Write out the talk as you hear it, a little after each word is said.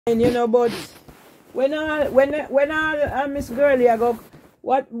You know, but when Miss Girlie I go,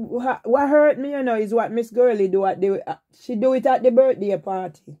 what hurt me, you know, is what Miss Girlie do at the she do it at the birthday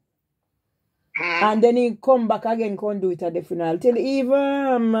party. And then he come back again, can't do it at the funeral. Till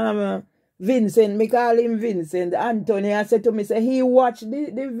even Vincent, me call him Vincent, Anthony, I said to me, say he watched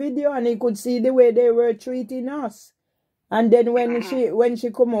the video and he could see the way they were treating us. And then when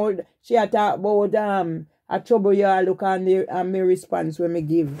she come out, she had talk about a trouble you all look on my response when me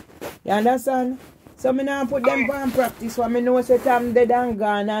give. You understand? So me now put them on practice for me know say I'm dead and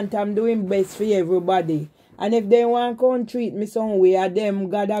gone and I'm doing best for everybody. And if they want to come treat me some way, them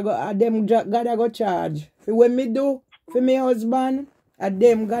gotta go charge. For when me do for my husband,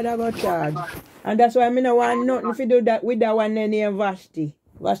 them gotta go charge. And that's why me no want nothing to do that with that one named Vashti.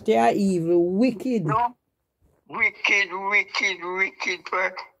 Vashti are evil, wicked. No. Wicked.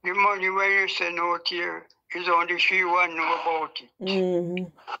 But the money where you send out here is only she want to know about it.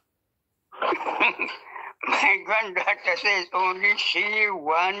 My granddaughter says only she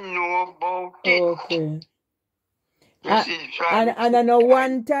want to know about it. Okay. And I know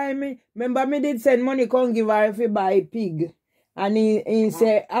one time, remember me did send money come give her if he buy pig. And he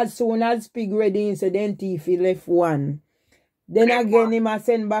said as soon as pig ready, he said then thief he left one. Then again, he must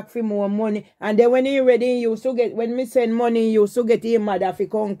send back for more money. And then when he ready, he used to get, when me send money, he used to get him mad if he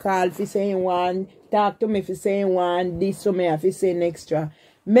come call for saying one, talk to me for saying one, this to me if he saying extra.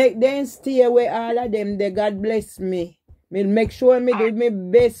 Make them stay away all of them, they God bless me. Me make sure me do me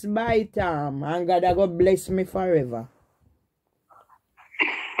best by time. And God I go bless me forever.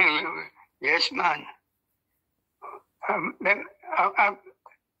 Yes, man. Them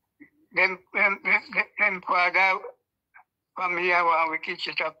father family are wicked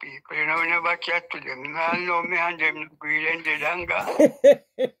set of people. You know, we never chat to them. I know me and them agree and they don't go.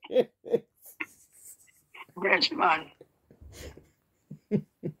 Yes, man.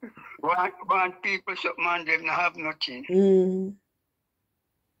 One people something and them not have nothing.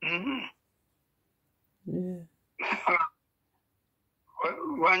 Yeah.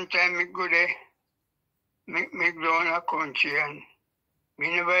 One time me go there, me grow in a country and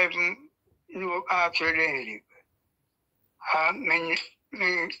me never even know ask where they live. My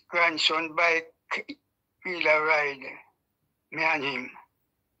grandson bike, me la ride, me and him.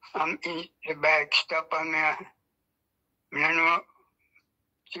 And the bike stop and me know,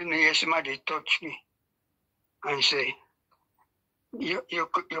 till me hear somebody touch me and say, you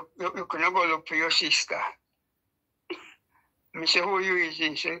cannot go look for your sister. I say, who you is?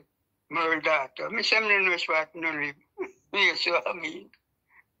 He say, my daughter. I say, I don't know what no live. Yes, what I mean.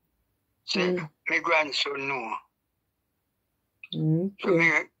 Say, my grandson know. So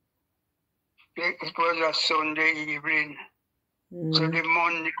it was a Sunday evening. So the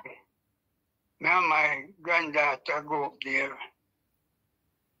Monday, me and my granddaughter go up there.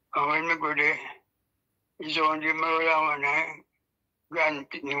 And when we go there, it's only my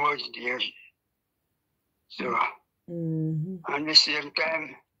grandpitney was there. So, at the same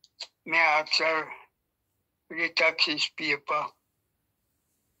time, me ask her for the taxes paper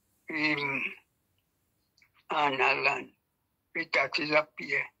in Land. The taxes up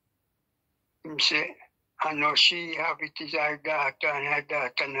here. He say, I know she have it is her daughter and her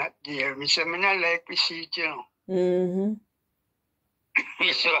daughter not there. I say, I not like to see it, you know.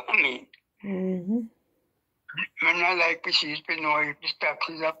 You see what I mean? I not like to see it, but know if the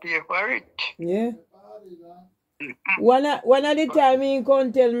taxes up here for it. Yeah. One of the time he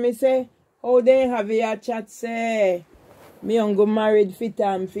come tell me, say, how they have a chat, say, me and go married fit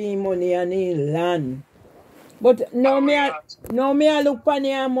and fee money and in land. But now me I look on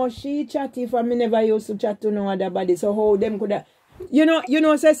here much she chatty for me never used to chat to no other body. So how them could have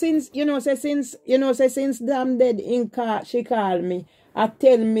say since damn dead in car she call me. I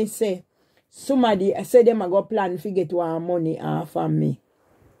tell me say somebody say them I go plan to get one money off of me.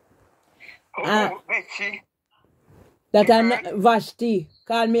 That Vashti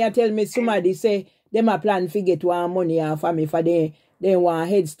call me and tell me somebody say them a plan to get one money off of me for they want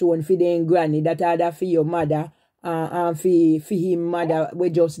headstone for their granny that other for your mother and for him mother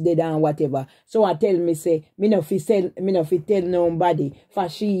we just dead and whatever. So I tell me say me no fi tell nobody for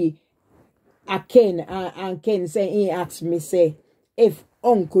she a Ken and Ken say he asked me say if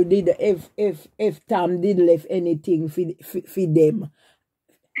uncle did if Tom did left anything for them.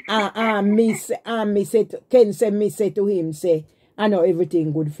 Ken say to him say I know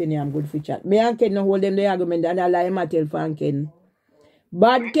everything good for me, I'm good for chat. Me and Ken no hold them the argument and I lie my tell for Ken.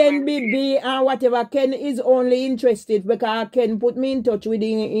 But Ken be and whatever, Ken is only interested because Ken put me in touch with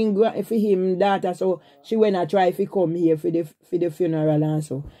for him daughter, so she went to try to come here for the funeral and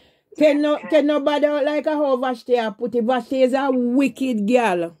so. Can nobody out like a how Vashti a put it. Vashti is a wicked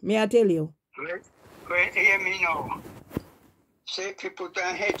girl, may I tell you. Wait, hear me now. Say to put a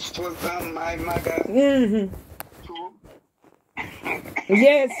headstone from my mother Mm-hmm. to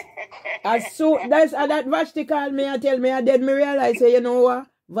Yes. That Vashti called me and tell me I did me realize say, you know what?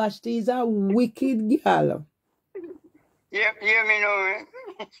 Vashti is a wicked girl. hear me now.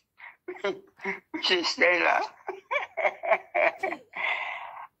 Sister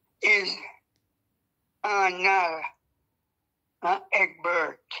is Anna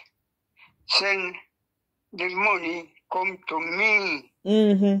Egbert. Send the money come to me.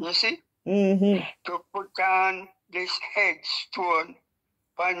 Mm-hmm. You see? Mm-hmm. To put on this headstone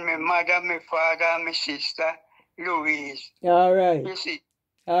on my mother, my father, my sister, Louise. All right. You see?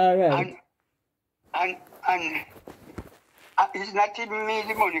 All right. And it's not even me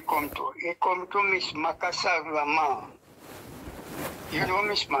the money come to. It come to Miss Macasalva Ma. You know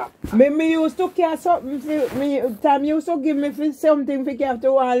Miss Mac? Me used to care something for me. Time used to give me for something for care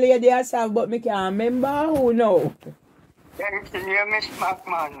to one lady herself, but me can't remember who now. Yeah, Miss Mac,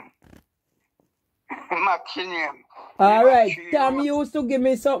 man. Mac's name. All right. Time used to give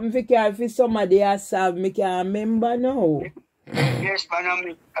me something for care for somebody herself. Me can't remember now. Yes,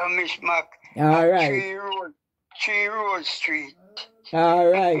 man, I'm Miss Mac. All right. 3 Rose Street. All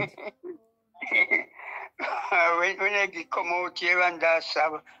right. when I come out here and that's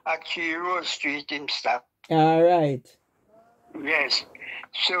at 3 Rose Street in stuff. All right. Yes.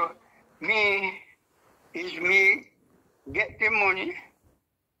 So me get the money,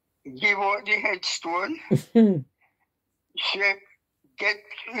 give out the headstone, get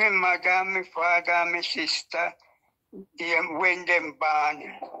my mother, my father, my sister, when them born,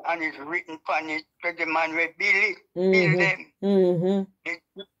 and it's written on it, that the man will build them. Mm-hmm.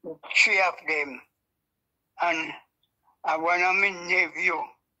 The 3 of them. And one of my nephew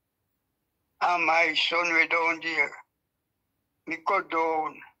and my son were down there. We go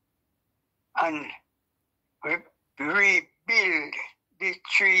down and we rebuild the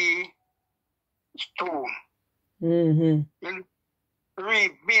 3 stone. Mm-hmm.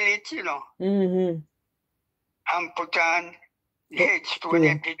 Rebuild it, you know. Mm-hmm. And put on the headstone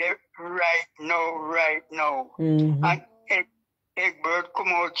right now. Mm-hmm. And Egbert come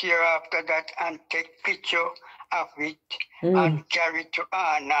out here after that and take picture of it and carry to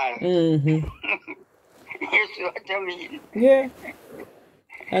Arnold. Mm-hmm. You see what I mean? Yeah.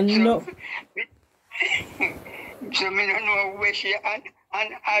 And so me don't know where she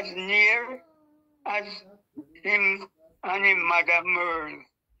and as near as him and his mother Merle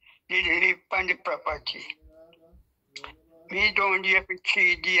did live on the property. Me down there for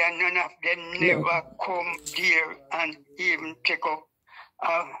 3 days and none of them never come there and even take up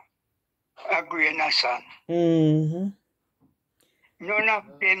a grain of sand. Mm-hmm. None of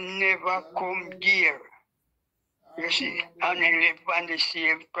them never come there. You see, and they live on the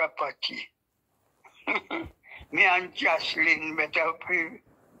same property. Me and Jocelyn better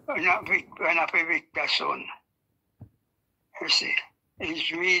when I evict the son. You see.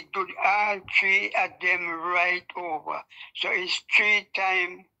 It's we do all 3 of them right over. So it's 3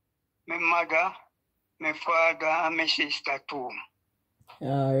 times my mother, my father, and my sister too.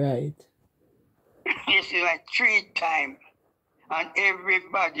 All right. It's like 3 times. And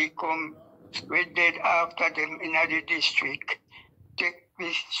everybody come, we dead after them in the district. Take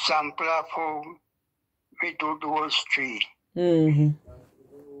this sample of how we do those 3. Mm-hmm.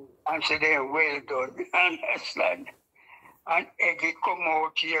 And so they're well done. Understand? And Eggy come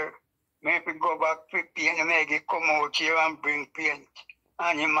out here, maybe go back to paint, and Eggy come out here and bring paint.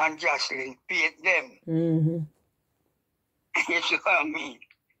 And him and Jocelyn paint them. Mm-hmm. You see what I mean?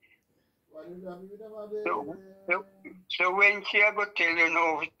 So when she go tell you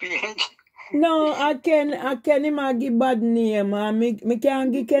no paint? No, I can him give bad name. Me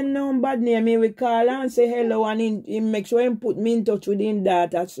can't give Ken no bad name. He will call and say hello and he make sure he put me in touch with him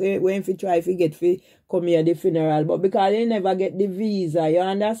that when he try to get to come here the funeral. But because he never get the visa, you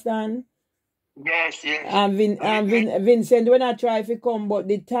understand? Yes. And Vincent when I try to come, but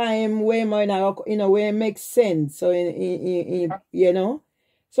the time when where it makes sense. So you know.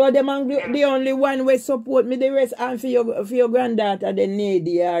 So them the only one will support me. The rest and for your granddaughter they need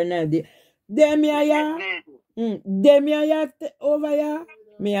or not. Them here, over here,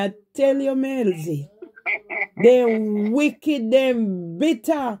 me I tell you, Melzy, them wicked, them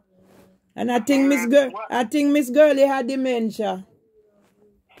bitter, and I think Miss Girlie had dementia.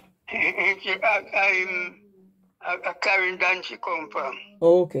 Clarendon she come from.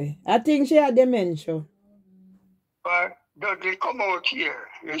 Okay, I think she had dementia. But they come out here,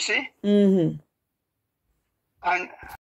 you see, Mm-hmm. and